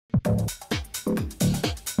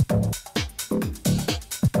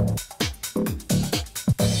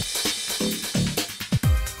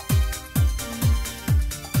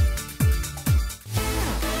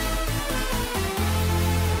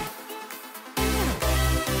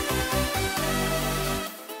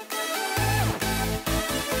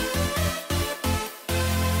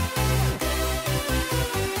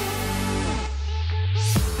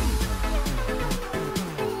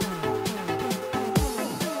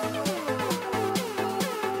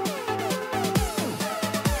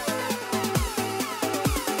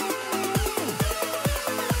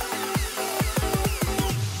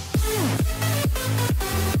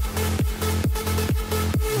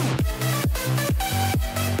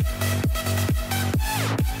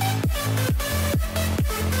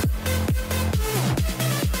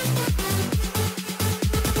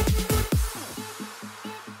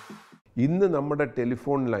ഇന്ന് നമ്മുടെ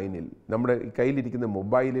ടെലിഫോൺ ലൈനിൽ നമ്മുടെ കയ്യിലിരിക്കുന്ന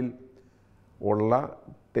മൊബൈലിൽ ഉള്ള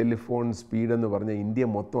ടെലിഫോൺ സ്പീഡെന്ന് പറഞ്ഞാൽ ഇന്ത്യ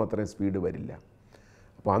മൊത്തം അത്രയും സ്പീഡ് വരില്ല.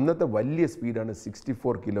 അപ്പോൾ അന്നത്തെ വലിയ സ്പീഡാണ്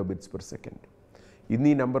 64 kbps. ഇന്ന്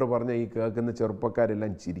ഈ നമ്പർ പറഞ്ഞാൽ ഈ കേൾക്കുന്ന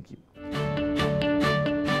ചെറുപ്പക്കാരെല്ലാം ചിരിക്കും.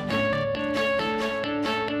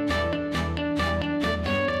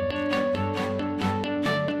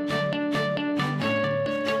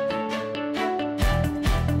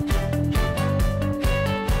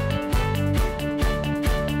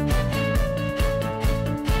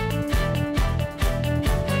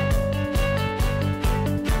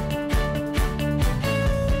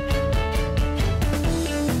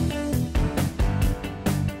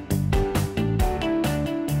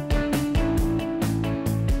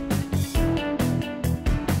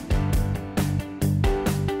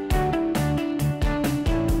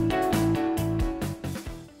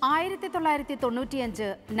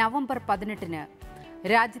 നവംബർ 18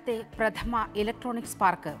 രാജ്യത്തെ പ്രഥമ ഇലക്ട്രോണിക്സ്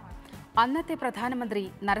പാർക്ക് അന്നത്തെ പ്രധാനമന്ത്രി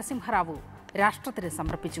നരസിംഹറാവു രാഷ്ട്രത്തിന്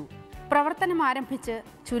സമർപ്പിച്ചു. പ്രവർത്തനം ആരംഭിച്ച്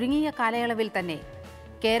ചുരുങ്ങിയ കാലയളവിൽ തന്നെ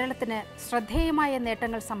കേരളത്തിന് ശ്രദ്ധേയമായ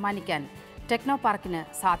നേട്ടങ്ങൾ സമ്മാനിക്കാൻ ടെക്നോ പാർക്കിന്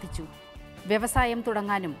സാധിച്ചു. വ്യവസായം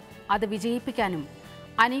തുടങ്ങാനും അത് വിജയിപ്പിക്കാനും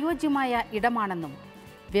അനുയോജ്യമായ ഇടമാണെന്നും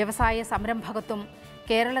വ്യവസായ സംരംഭകത്വം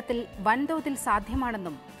കേരളത്തിൽ വൻതോതിൽ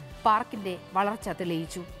സാധ്യമാണെന്നും പാർക്കിന്റെ വളർച്ച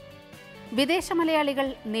തെളിയിച്ചു. വിദേശ മലയാളികൾ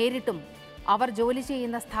നേരിട്ടും അവർ ജോലി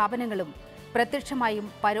ചെയ്യുന്ന സ്ഥാപനങ്ങളും പ്രത്യക്ഷമായും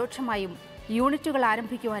പരോക്ഷമായും യൂണിറ്റുകൾ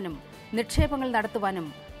ആരംഭിക്കുവാനും നിക്ഷേപങ്ങൾ നടത്തുവാനും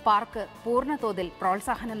പാർക്ക് പൂർണ്ണതോതിൽ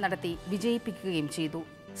പ്രോത്സാഹനം നടത്തി വിജയിപ്പിക്കുകയും ചെയ്തു.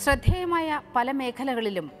 ശ്രദ്ധേയമായ പല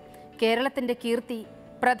മേഖലകളിലും കേരളത്തിന്റെ കീർത്തി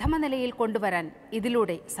പ്രഥമ നിലയിൽ കൊണ്ടുവരാൻ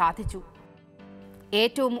ഇതിലൂടെ സാധിച്ചു.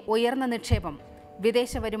 ഏറ്റവും ഉയർന്ന നിക്ഷേപം,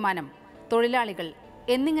 വിദേശ വരുമാനം, തൊഴിലാളികൾ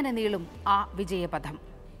എന്നിങ്ങനെ നീളും ആ വിജയപഥം.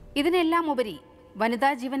 ഇതിനെല്ലാം ഉപരി വനിതാ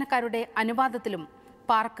ജീവനക്കാരുടെ അനുപാതത്തിലും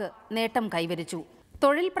പാർക്ക് നേട്ടം കൈവരിച്ചു.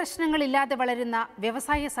 തൊഴിൽ പ്രശ്നങ്ങളില്ലാതെ വളരുന്ന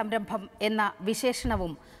വ്യവസായ സംരംഭം എന്ന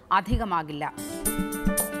വിശേഷണവും അധികമാകില്ല.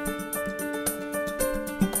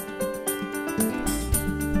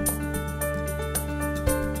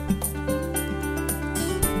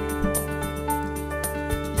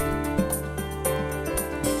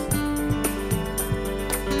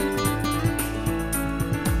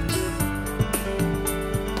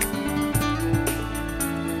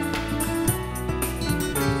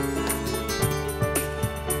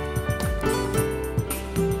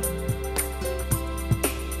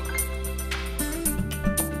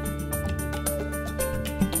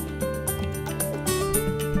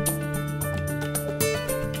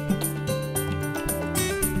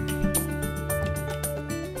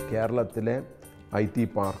 കേരളത്തിലെ IT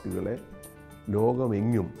പാർക്കുകളെ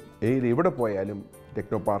ലോകമെങ്ങും എവിടെ പോയാലും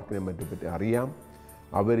ടെക്നോ പാർക്കിനെ പറ്റി അറിയാം.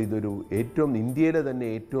 അവരിതൊരു ഇന്ത്യയിലെ തന്നെ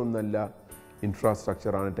ഏറ്റവും നല്ല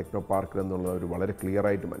ഇൻഫ്രാസ്ട്രക്ചറാണ് ടെക്നോ പാർക്കിലെന്നുള്ള ഒരു വളരെ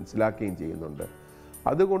ക്ലിയറായിട്ട് മനസ്സിലാക്കുകയും ചെയ്യുന്നുണ്ട്.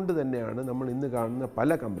 അതുകൊണ്ട് തന്നെയാണ് നമ്മൾ ഇന്ന് കാണുന്ന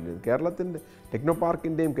പല കമ്പനികളും കേരളത്തിൻ്റെ ടെക്നോ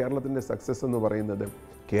പാർക്കിൻ്റെയും കേരളത്തിൻ്റെ സക്സസ് എന്ന് പറയുന്നത്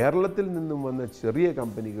കേരളത്തിൽ നിന്നും വന്ന ചെറിയ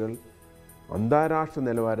കമ്പനികൾ അന്താരാഷ്ട്ര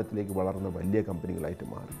നിലവാരത്തിലേക്ക് വളർന്ന വലിയ കമ്പനികളായിട്ട്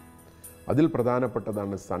മാറി. അതിൽ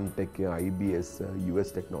പ്രധാനപ്പെട്ടതാണ് സൺടെക്, IBS, US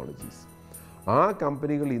ടെക്നോളജീസ്. ആ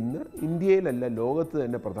കമ്പനികൾ ഇന്ന് ഇന്ത്യയിലല്ല ലോകത്ത്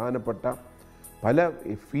തന്നെ പ്രധാനപ്പെട്ട പല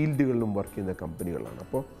ഫീൽഡുകളിലും വർക്ക് ചെയ്യുന്ന കമ്പനികളാണ്.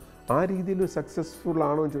 അപ്പോൾ ആ രീതിയിൽ സക്സസ്ഫുൾ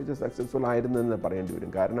ആണോ എന്ന് ചോദിച്ചാൽ സക്സസ്ഫുൾ ആയിരുന്നെന്ന് പറയേണ്ടി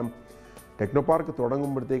വരും. കാരണം ടെക്നോ പാർക്ക്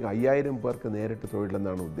തുടങ്ങുമ്പോഴത്തേക്ക് 5000 പേർക്ക് നേരിട്ട്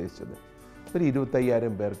തൊഴിലെന്നാണ് ഉദ്ദേശിച്ചത്. ഒരു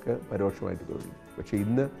 25,000 പേർക്ക് പരോക്ഷമായിട്ട് തൊഴിൽ. പക്ഷേ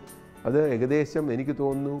ഇന്ന് അത് ഏകദേശം എനിക്ക്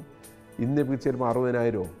തോന്നുന്നു ഇന്ന് ചിലപ്പോൾ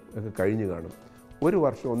 60,000 ഒക്കെ കഴിഞ്ഞ് കാണും. ഒരു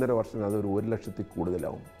വർഷം 1.5 വർഷം അതൊരു 1,00,000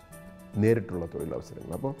 കൂടുതലാവും നേരിട്ടുള്ള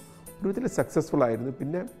തൊഴിലവസരങ്ങൾ. അപ്പോൾ ഒരു വിധത്തിൽ സക്സസ്ഫുൾ ആയിരുന്നു.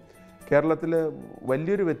 പിന്നെ കേരളത്തിൽ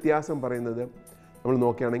വലിയൊരു വ്യത്യാസം പറയുന്നത് നമ്മൾ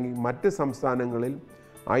നോക്കുകയാണെങ്കിൽ മറ്റ് സംസ്ഥാനങ്ങളിൽ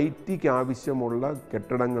IT ആവശ്യമുള്ള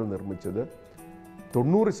കെട്ടിടങ്ങൾ നിർമ്മിച്ചത്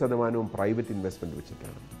 90% പ്രൈവറ്റ് ഇൻവെസ്റ്റ്മെൻറ്റ്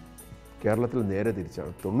വെച്ചിട്ടാണ്. കേരളത്തിൽ നേരെ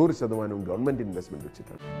തിരിച്ചാണ്. 90% ഗവൺമെൻറ് ഇൻവെസ്റ്റ്മെൻറ്റ്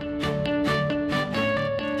വെച്ചിട്ടാണ്.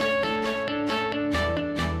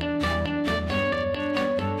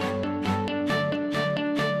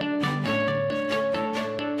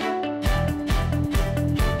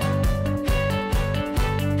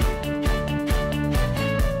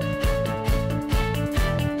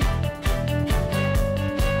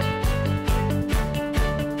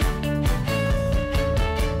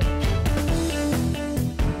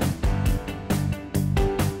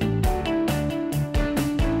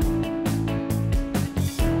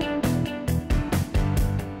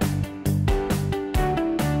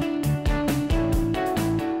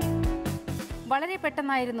 വളരെ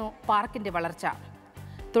പെട്ടെന്നായിരുന്നു പാർക്കിന്റെ വളർച്ച.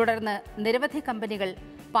 തുടർന്ന് നിരവധി കമ്പനികൾ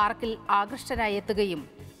പാർക്കിൽ ആകൃഷ്ടരായി എത്തുകയും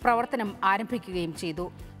പ്രവർത്തനം ആരംഭിക്കുകയും ചെയ്തു.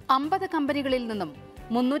 50 കമ്പനികളിൽ നിന്നും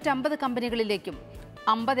 350 കമ്പനികളിലേക്കും,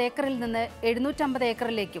 50 ഏക്കറിൽ നിന്ന് 750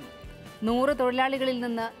 ഏക്കറിലേക്കും, 100 തൊഴിലാളികളിൽ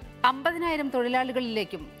നിന്ന് 50,000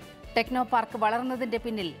 തൊഴിലാളികളിലേക്കും ടെക്നോ പാർക്ക് വളർന്നതിന്റെ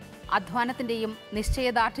പിന്നിൽ അധ്വാനത്തിന്റെയും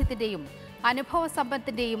നിശ്ചയദാർഢ്യത്തിന്റെയും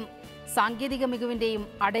അനുഭവസമ്പത്തിന്റെയും സാങ്കേതിക മികവിന്റെയും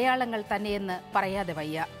അടയാളങ്ങൾ തന്നെയെന്ന് പറയാതെ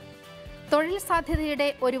വയ്യ. തൊഴിൽ സാധ്യതയുടെ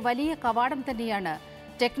ഒരു വലിയ കവാടം തന്നെയാണ്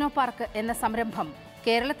ടെക്നോ പാർക്ക് എന്ന സംരംഭം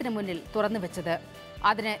കേരളത്തിന് മുന്നിൽ തുറന്നുവെച്ചത്.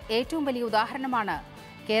 അതിന് ഏറ്റവും വലിയ ഉദാഹരണമാണ്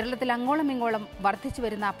കേരളത്തിൽ അങ്ങോളം ഇങ്ങോളം വർദ്ധിച്ചു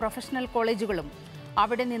വരുന്ന പ്രൊഫഷണൽ കോളേജുകളും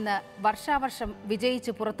അവിടെ നിന്ന് വർഷാവർഷം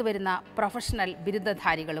വിജയിച്ച് പുറത്തുവരുന്ന പ്രൊഫഷണൽ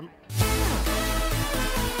ബിരുദധാരികളും.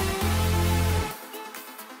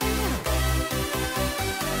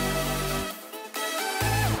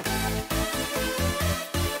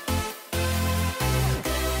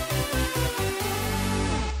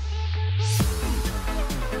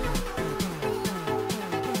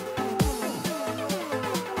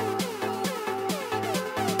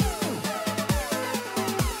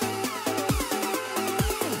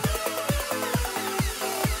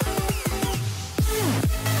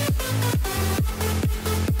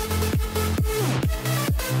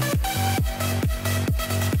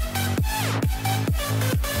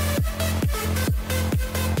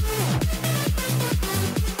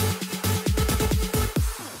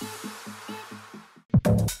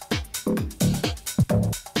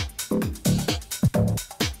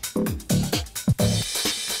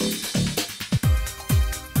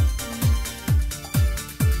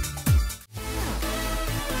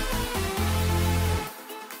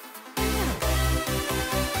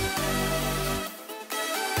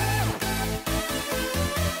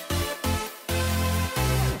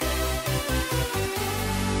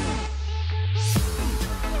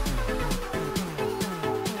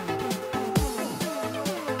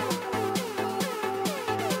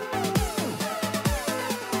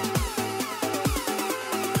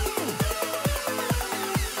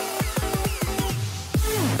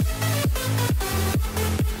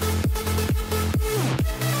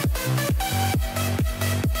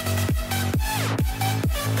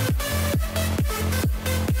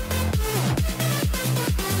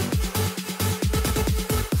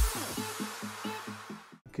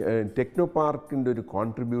 ടെക്നോ പാർക്കിൻ്റെ ഒരു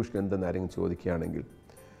കോൺട്രിബ്യൂഷൻ എന്തെന്ന് ആരെങ്കിലും ചോദിക്കുകയാണെങ്കിൽ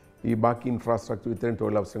ഈ ബാക്കി ഇൻഫ്രാസ്ട്രക്ചർ ഇത്രയും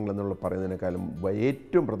തൊഴിലവസരങ്ങൾ എന്നുള്ള പറയുന്നതിനേക്കാളും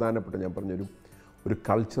ഏറ്റവും പ്രധാനപ്പെട്ട ഞാൻ പറഞ്ഞൊരു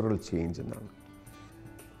കൾച്ചറൽ ചേഞ്ച് എന്നാണ്.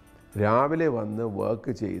 രാവിലെ വന്ന്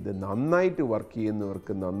വർക്ക് ചെയ്ത് നന്നായിട്ട് വർക്ക്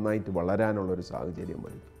ചെയ്യുന്നവർക്ക് നന്നായിട്ട് വളരാനുള്ളൊരു സാഹചര്യം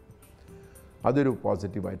വരും. അതൊരു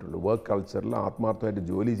പോസിറ്റീവായിട്ടുള്ളൂ. വർക്ക് കൾച്ചറിൽ ആത്മാർത്ഥമായിട്ട്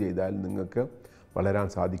ജോലി ചെയ്താൽ നിങ്ങൾക്ക് വളരാൻ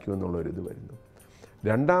സാധിക്കുമെന്നുള്ളൊരിത് വരുന്നു.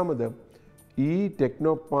 രണ്ടാമത് ഈ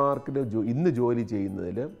ടെക്നോ പാർക്കിൽ ഇന്ന് ജോലി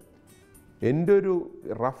ചെയ്യുന്നതിൽ എൻ്റെ ഒരു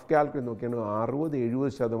റഫ് കാൽക്കുലേറ്റ് നോക്കിയാണ്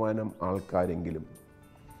 60-70% ആൾക്കാരെങ്കിലും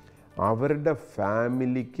അവരുടെ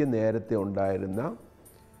ഫാമിലിക്ക് നേരത്തെ ഉണ്ടായിരുന്ന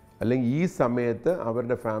അല്ലെങ്കിൽ ഈ സമയത്ത്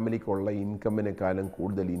അവരുടെ ഫാമിലിക്കുള്ള ഇൻകമ്മിനേക്കാളും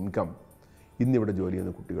കൂടുതൽ ഇൻകം ഇന്നിവിടെ ജോലി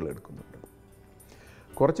ചെയ്യുന്ന കുട്ടികൾ എടുക്കുന്നുണ്ട്.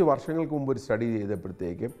 കുറച്ച് വർഷങ്ങൾക്ക് മുമ്പ് ഒരു സ്റ്റഡി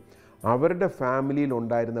ചെയ്തപ്പോഴത്തേക്ക് അവരുടെ ഫാമിലിയിൽ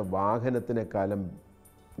ഉണ്ടായിരുന്ന വാഹനത്തിനേക്കാളും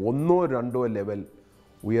 1-2 ലെവൽ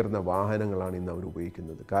ഉയർന്ന വാഹനങ്ങളാണ് ഇന്ന് അവർ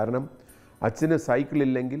ഉപയോഗിക്കുന്നത്. കാരണം അച്ഛന്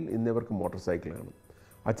സൈക്കിളില്ലെങ്കിൽ ഇന്ന് ഇവർക്ക് മോട്ടോർ സൈക്കിൾ കാണും,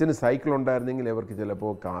 അച്ഛന് സൈക്കിൾ ഉണ്ടായിരുന്നെങ്കിൽ ഇവർക്ക്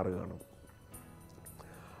ചിലപ്പോൾ കാറ് കാണും.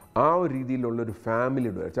 ആ ഒരു രീതിയിലുള്ളൊരു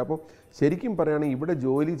ഫാമിലിയുടെ വളർച്ച. അപ്പോൾ ശരിക്കും പറയുകയാണെങ്കിൽ ഇവിടെ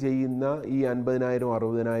ജോലി ചെയ്യുന്ന ഈ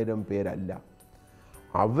 50,000-60,000 പേരല്ല,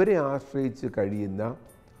 അവരെ ആശ്രയിച്ച് കഴിയുന്ന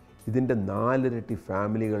ഇതിൻ്റെ 4 ഇരട്ടി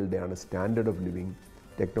ഫാമിലികളുടെയാണ് സ്റ്റാൻഡേർഡ് ഓഫ് ലിവിങ്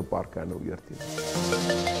ടെക്നോ പാർക്കാണ് ഉയർത്തിയത്.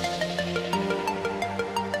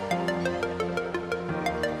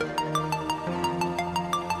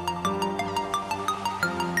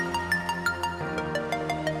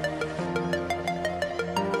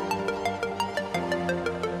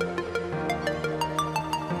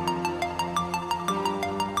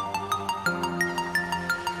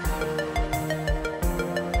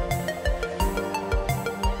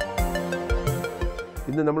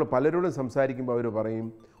 ഇന്ന് നമ്മൾ പലരോടും സംസാരിക്കുമ്പോൾ അവർ പറയും,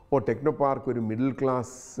 ടെക്നോ പാർക്ക് ഒരു മിഡിൽ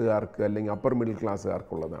ക്ലാസ്സുകാർക്ക് അല്ലെങ്കിൽ അപ്പർ മിഡിൽ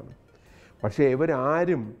ക്ലാസ്സുകാർക്കുള്ളതാണ്. പക്ഷേ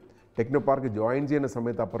ഇവരാരും ടെക്നോ പാർക്ക് ജോയിൻ ചെയ്യുന്ന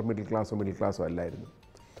സമയത്ത് അപ്പർ മിഡിൽ ക്ലാസ്സോ അല്ലായിരുന്നു.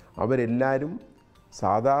 അവരെല്ലാവരും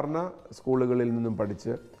സാധാരണ സ്കൂളുകളിൽ നിന്നും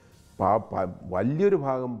പഠിച്ച് വലിയൊരു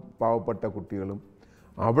ഭാഗം പാവപ്പെട്ട കുട്ടികളും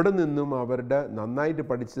അവിടെ നിന്നും അവരുടെ നന്നായിട്ട്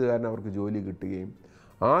പഠിച്ചത് കാരണം അവർക്ക് ജോലി കിട്ടുകയും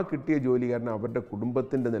ആ കിട്ടിയ ജോലി കാരണം അവരുടെ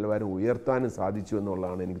കുടുംബത്തിൻ്റെ നിലവാരം ഉയർത്താനും സാധിച്ചു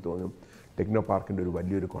എന്നുള്ളതാണ് എനിക്ക് തോന്നുന്നു ടെക്നോ പാർക്കിൻ്റെ ഒരു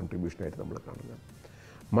വലിയൊരു കോൺട്രിബ്യൂഷനായിട്ട് നമ്മൾ കാണുന്നത്.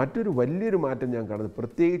 മറ്റൊരു വലിയൊരു മാറ്റം ഞാൻ കാണുന്നത്,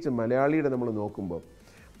 പ്രത്യേകിച്ച് മലയാളിയുടെ നമ്മൾ നോക്കുമ്പോൾ,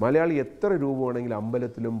 മലയാളി എത്ര രൂപ വേണമെങ്കിലും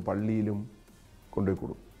അമ്പലത്തിലും പള്ളിയിലും കൊണ്ടുപോയി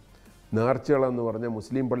കൊടുക്കും. നേർച്ചകളെന്ന് പറഞ്ഞാൽ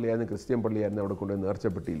മുസ്ലിം പള്ളിയായിരുന്നു ക്രിസ്ത്യൻ പള്ളിയായിരുന്നു അവിടെ കൊണ്ടുപോയി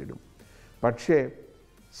നേർച്ചപ്പെട്ടിയിലിടും. പക്ഷേ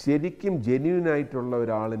ശരിക്കും ജെന്യൂനായിട്ടുള്ള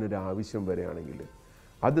ഒരാളിനൊരു ആവശ്യം വരികയാണെങ്കിൽ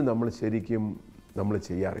അത് നമ്മൾ ശരിക്കും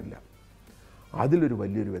ചെയ്യാറില്ല. അതിലൊരു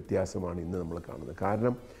വലിയൊരു വ്യത്യാസമാണ് ഇന്ന് നമ്മൾ കാണുന്നത്.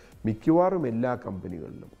 കാരണം മിക്കവാറും എല്ലാ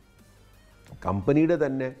കമ്പനികളിലും കമ്പനിയുടെ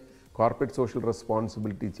തന്നെ കോർപ്പറേറ്റ് സോഷ്യൽ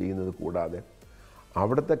റെസ്പോൺസിബിലിറ്റി ചെയ്യുന്നത് കൂടാതെ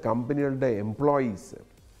അവിടുത്തെ കമ്പനികളുടെ എംപ്ലോയീസ്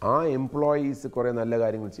കുറേ നല്ല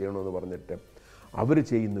കാര്യങ്ങൾ ചെയ്യണമെന്ന് പറഞ്ഞിട്ട് അവർ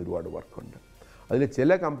ചെയ്യുന്ന ഒരുപാട് വർക്കുണ്ട്. അതിൽ ചില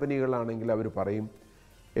കമ്പനികളാണെങ്കിൽ അവർ പറയും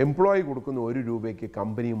എംപ്ലോയി കൊടുക്കുന്ന 1 രൂപയ്ക്ക്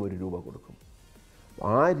കമ്പനിയും 1 രൂപ കൊടുക്കും.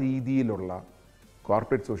 ആ രീതിയിലുള്ള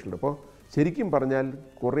കോർപ്പറേറ്റ് സോഷ്യൽ, അപ്പോൾ ശരിക്കും പറഞ്ഞാൽ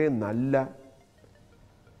കുറേ നല്ല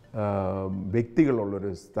വ്യക്തികളുള്ളൊരു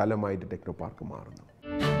സ്ഥലമായിട്ട് ടെക്നോ പാർക്ക് മാറുന്നു.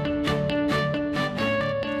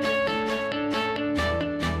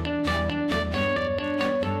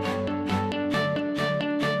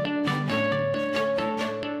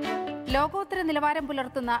 ലോകോത്തര നിലവാരം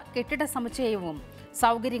പുലർത്തുന്ന കെട്ടിട സമുച്ചയവും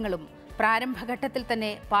സൗകര്യങ്ങളും പ്രാരംഭഘട്ടത്തിൽ തന്നെ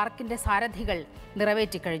പാർക്കിന്റെ സാരഥികൾ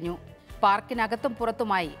നിറവേറ്റിക്കഴിഞ്ഞു. പാർക്കിനകത്തും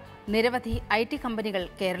പുറത്തുമായി നിരവധി IT കമ്പനികൾ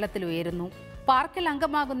കേരളത്തിൽ ഉയരുന്നു. പാർക്കിൽ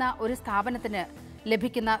അംഗമാകുന്ന ഒരു സ്ഥാപനത്തിന്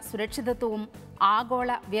ലഭിക്കുന്ന സുരക്ഷിതത്വവും ആഗോള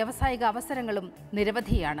വ്യാവസായിക അവസരങ്ങളും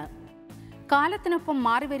നിരവധിയാണ്. കാലത്തിനൊപ്പം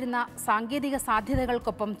മാറിവരുന്ന സാങ്കേതിക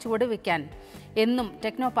സാധ്യതകൾക്കൊപ്പം ചുവടുവെക്കാൻ എന്നും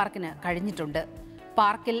ടെക്നോ പാർക്കിന് കഴിഞ്ഞിട്ടുണ്ട്.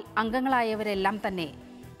 പാർക്കിൽ അംഗങ്ങളായവരെല്ലാം തന്നെ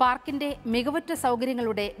പാർക്കിന്റെ മികവുറ്റ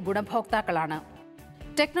സൗകര്യങ്ങളുടെ ഗുണഭോക്താക്കളാണ്.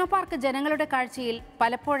 ടെക്നോ പാർക്ക് ജനങ്ങളുടെ കാഴ്ചയിൽ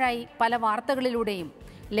പലപ്പോഴായി പല വാർത്തകളിലൂടെയും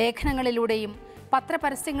ലേഖനങ്ങളിലൂടെയും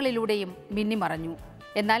പത്രപരസ്യങ്ങളിലൂടെയും മിന്നിമറഞ്ഞു.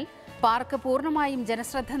 എന്നാൽ പാർക്ക് പൂർണ്ണമായും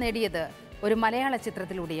ജനശ്രദ്ധ നേടിയത് ഒരു മലയാള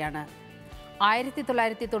ചിത്രത്തിലൂടെയാണ്.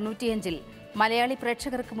 1995 മലയാളി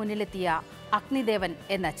പ്രേക്ഷകർക്ക് മുന്നിലെത്തിയ അഗ്നിദേവൻ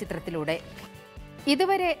എന്ന ചിത്രത്തിലൂടെ.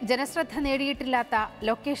 ഇതുവരെ ജനശ്രദ്ധ നേടിയിട്ടില്ലാത്ത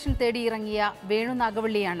ലൊക്കേഷൻ തേടിയിറങ്ങിയ വേണു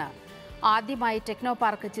നാഗവള്ളിയാണ് ആദ്യമായി ടെക്നോ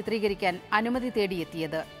പാർക്ക് ചിത്രീകരിക്കാൻ അനുമതി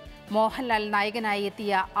തേടിയെത്തിയത്. മോഹൻലാൽ നായകനായി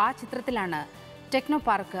എത്തിയ ആ ചിത്രത്തിലാണ് ടെക്നോ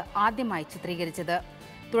പാർക്ക് ആദ്യമായി ചിത്രീകരിച്ചത്.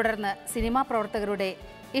 തുടർന്ന് സിനിമാ പ്രവർത്തകരുടെ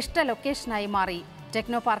ഇഷ്ട ലൊക്കേഷനായി മാറി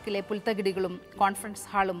ടെക്നോ പാർക്കിലെ പുൽത്തകിടികളും കോൺഫറൻസ്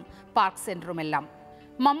ഹാളും പാർക്ക് സെന്ററുമെല്ലാം.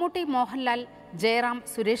 മമ്മൂട്ടി, മോഹൻലാൽ, ജയറാം,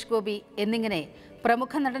 സുരേഷ് ഗോപി എന്നിങ്ങനെ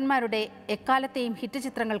പ്രമുഖ നടന്മാരുടെ എക്കാലത്തെയും ഹിറ്റ്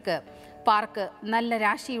ചിത്രങ്ങൾക്ക് പാർക്ക് നല്ല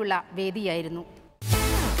രാശിയുള്ള വേദിയായിരുന്നു.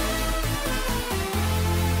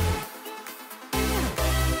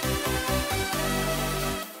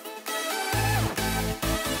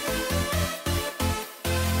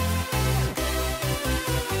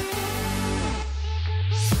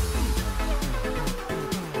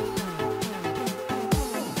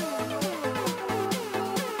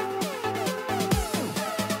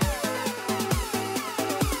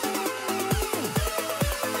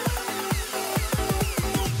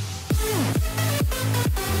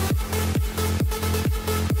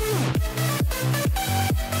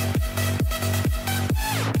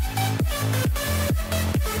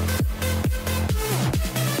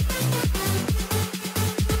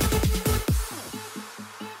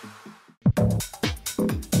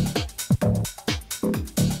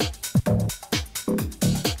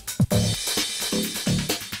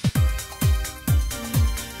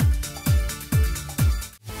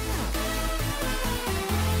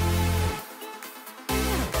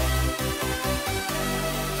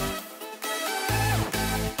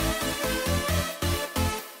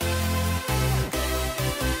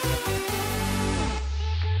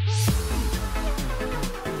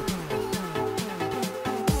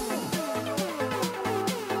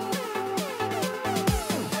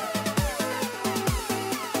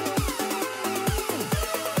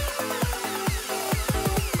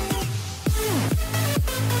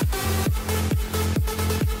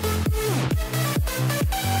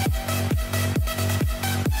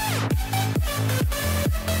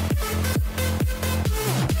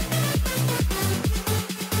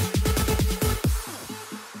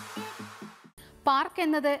 പാർക്ക്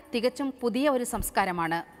എന്നത് തികച്ചും പുതിയ ഒരു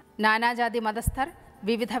സംസ്കാരമാണ്. നാനാജാതി മതസ്ഥർ,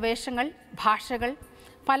 വിവിധ വേഷങ്ങൾ, ഭാഷകൾ,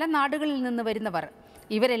 പല നാടുകളിൽ നിന്ന് വരുന്നവർ,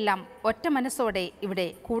 ഇവരെല്ലാം ഒറ്റ മനസ്സോടെ ഇവിടെ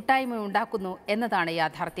കൂട്ടായ്മ ഉണ്ടാക്കുന്നു എന്നതാണ്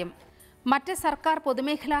യാഥാർത്ഥ്യം. മറ്റ് സർക്കാർ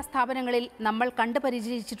പൊതുമേഖലാ സ്ഥാപനങ്ങളിൽ നമ്മൾ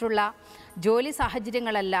കണ്ടുപരിചയിച്ചിട്ടുള്ള ജോലി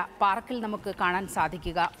സാഹചര്യങ്ങളല്ല പാർക്കിൽ നമുക്ക് കാണാൻ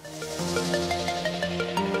സാധിക്കുക.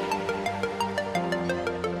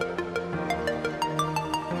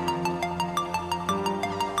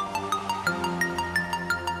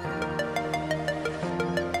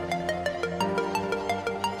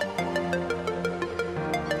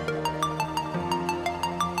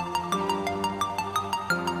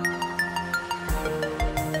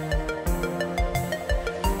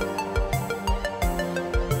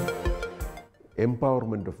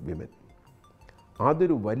 എംപവർമെൻറ്റ് ഓഫ് വിമൻ,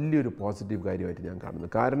 അതൊരു വലിയൊരു പോസിറ്റീവ് കാര്യമായിട്ട് ഞാൻ കാണുന്നു.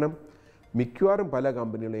 കാരണം മിക്കവാറും പല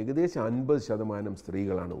കമ്പനികളും ഏകദേശം 50%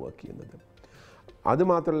 സ്ത്രീകളാണ് വർക്ക് ചെയ്യുന്നത്.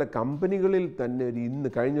 അതുമാത്രമല്ല, കമ്പനികളിൽ തന്നെ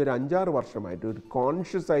കഴിഞ്ഞ ഒരു 5-6 വർഷമായിട്ട് ഒരു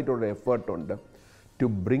കോൺഷ്യസ് ആയിട്ടുള്ള എഫേർട്ടുണ്ട് to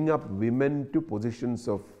bring up women to positions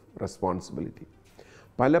of responsibility.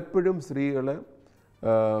 പലപ്പോഴും സ്ത്രീകൾ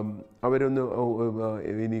അവരൊന്ന്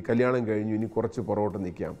ഇനി കല്യാണം കഴിഞ്ഞു, ഇനി കുറച്ച് പുറകോട്ട്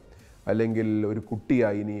നിൽക്കാം, അല്ലെങ്കിൽ ഒരു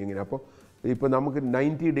കുട്ടിയായി ഇനി എങ്ങനെ. ഇപ്പോൾ നമുക്ക്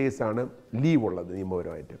 90 ഡേയ്സാണ് ലീവ് ഉള്ളത്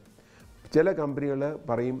നിയമപരമായിട്ട്. ചില കമ്പനികൾ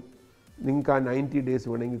പറയും നിങ്ങൾക്ക് ആ 90 ഡേയ്സ്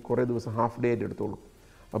വേണമെങ്കിൽ കുറേ ദിവസം ഹാഫ് ഡേ ആയിട്ട് എടുത്തോളൂ.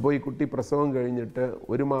 അപ്പോൾ ഈ കുട്ടി പ്രസവം കഴിഞ്ഞിട്ട്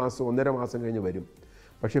 1 മാസം 1.5 മാസം കഴിഞ്ഞ് വരും.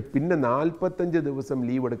 പക്ഷേ പിന്നെ 45 ദിവസം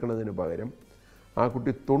ലീവ് എടുക്കുന്നതിന് പകരം ആ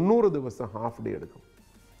കുട്ടി 90 ദിവസം ഹാഫ് ഡേ എടുക്കും.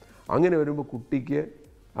 അങ്ങനെ വരുമ്പോൾ കുട്ടിക്ക്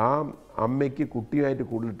ആ അമ്മയ്ക്ക് കുട്ടിയുമായിട്ട്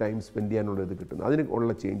കൂടുതൽ ടൈം സ്പെൻഡ് ചെയ്യാനുള്ള ഇത് കിട്ടുന്നു. അതിന്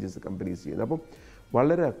ഉള്ള ചേഞ്ചസ് കമ്പനീസ് ചെയ്യുന്നു. അപ്പം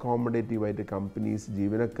വളരെ അക്കോമഡേറ്റീവായിട്ട് കമ്പനീസ്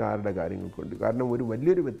ജീവനക്കാരുടെ കാര്യങ്ങൾക്കുണ്ട്. കാരണം ഒരു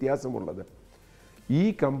വലിയൊരു വ്യത്യാസമുള്ളത് ഈ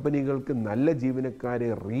കമ്പനികൾക്ക് നല്ല ജീവനക്കാരെ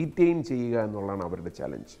റീറ്റെയിൻ ചെയ്യുക എന്നുള്ളതാണ് അവരുടെ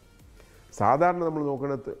ചലഞ്ച്. സാധാരണ നമ്മൾ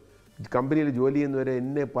നോക്കുന്നത് കമ്പനിയിൽ ജോലി ചെയ്യുന്നവരെ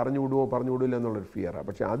എന്നെ പറഞ്ഞു വിടില്ല എന്നുള്ളൊരു ഫിയറാണ്.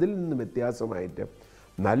 പക്ഷേ അതിൽ നിന്ന് വ്യത്യാസമായിട്ട്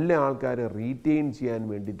നല്ല ആൾക്കാരെ റീറ്റെയിൻ ചെയ്യാൻ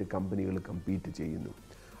വേണ്ടിയിട്ട് കമ്പനികൾ കമ്പീറ്റ് ചെയ്യുന്നു.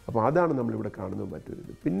 അപ്പോൾ അതാണ് നമ്മളിവിടെ കാണുന്നത്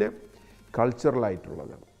മറ്റൊരു. പിന്നെ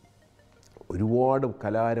കൾച്ചറലായിട്ടുള്ളതാണ്. ഒരുപാട്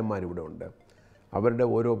കലാകാരന്മാരിവിടെ ഉണ്ട്. അവരുടെ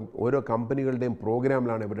ഓരോ കമ്പനികളുടെയും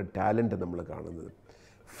പ്രോഗ്രാമിലാണ് ഇവരുടെ ടാലൻറ്റ് നമ്മൾ കാണുന്നത്.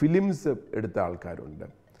 ഫിലിംസ് എടുത്ത ആൾക്കാരുണ്ട്,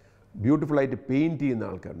 ബ്യൂട്ടിഫുള്ളായിട്ട് പെയിൻറ്റ് ചെയ്യുന്ന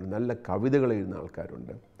ആൾക്കാരുണ്ട്, നല്ല കവിതകൾ എഴുതുന്ന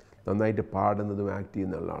ആൾക്കാരുണ്ട്, നന്നായിട്ട് പാടുന്നതും ആക്ട്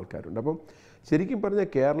ചെയ്യുന്ന ആൾക്കാരുണ്ട്. അപ്പം ശരിക്കും പറഞ്ഞാൽ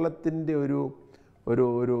കേരളത്തിൻ്റെ ഒരു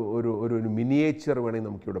മിനിയേച്ചർ വേണമെങ്കിൽ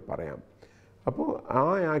നമുക്കിവിടെ പറയാം. അപ്പോൾ ആ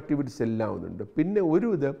ആക്ടിവിറ്റീസ് എല്ലാം ഒന്നുണ്ട്. പിന്നെ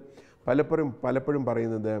പലപ്പോഴും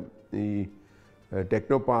പറയുന്നത് ഈ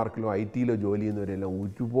ടെക്നോ പാർക്കിലോ IT-ലോ ജോലി ചെയ്യുന്നവരെല്ലാം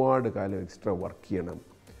ഒരുപാട് കാലം എക്സ്ട്രാ വർക്ക് ചെയ്യണം.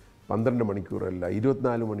 12 മണിക്കൂറല്ല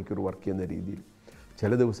 24 മണിക്കൂർ വർക്ക് ചെയ്യുന്ന രീതിയിൽ.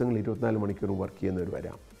 ചില ദിവസങ്ങളിൽ 24 മണിക്കൂർ വർക്ക് ചെയ്യുന്നവർ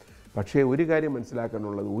വരാം. പക്ഷേ ഒരു കാര്യം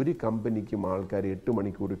മനസ്സിലാക്കാനുള്ളത്, ഒരു കമ്പനിക്കും ആൾക്കാർ 8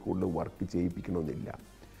 മണിക്കൂറിൽ കൂടുതൽ വർക്ക് ചെയ്യിപ്പിക്കണമെന്നില്ല.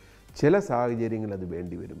 ചില സാഹചര്യങ്ങളിൽ അത്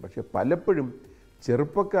വേണ്ടി വരും. പക്ഷേ പലപ്പോഴും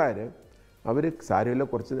ചെറുപ്പക്കാർ അവർ സാരമില്ല,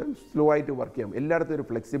 കുറച്ച് സ്ലോ ആയിട്ട് വർക്ക് ചെയ്യാം. എല്ലായിടത്തും ഒരു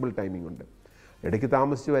ഫ്ലെക്സിബിൾ ടൈമിംഗ് ഉണ്ട്. ഇടയ്ക്ക്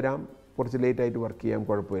താമസിച്ച് വരാം, കുറച്ച് ലേറ്റായിട്ട് വർക്ക് ചെയ്യാം,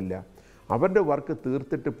 കുഴപ്പമില്ല. അവരുടെ വർക്ക്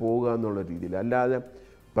തീർത്തിട്ട് പോകുക എന്നുള്ള രീതിയിൽ, അല്ലാതെ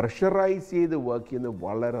പ്രഷറൈസ് ചെയ്ത് വർക്ക് ചെയ്യുന്നത്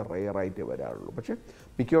വളരെ റെയറായിട്ട് വരാറുള്ളൂ. പക്ഷേ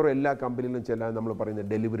മിക്കവാറും എല്ലാ കമ്പനിയിലും ചില നമ്മൾ പറയുന്ന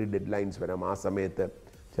ഡെലിവറി ഡെഡ് ലൈൻസ് വരാം, ആ സമയത്ത്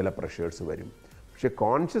ചില പ്രഷേഴ്സ് വരും. പക്ഷേ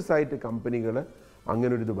കോൺഷ്യസ് ആയിട്ട് കമ്പനികൾ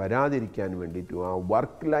അങ്ങനൊരിത് വരാതിരിക്കാൻ വേണ്ടിയിട്ടും ആ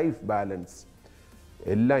വർക്ക് ലൈഫ് ബാലൻസ്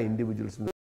എല്ലാ ഇൻഡിവിജ്വൽസിനും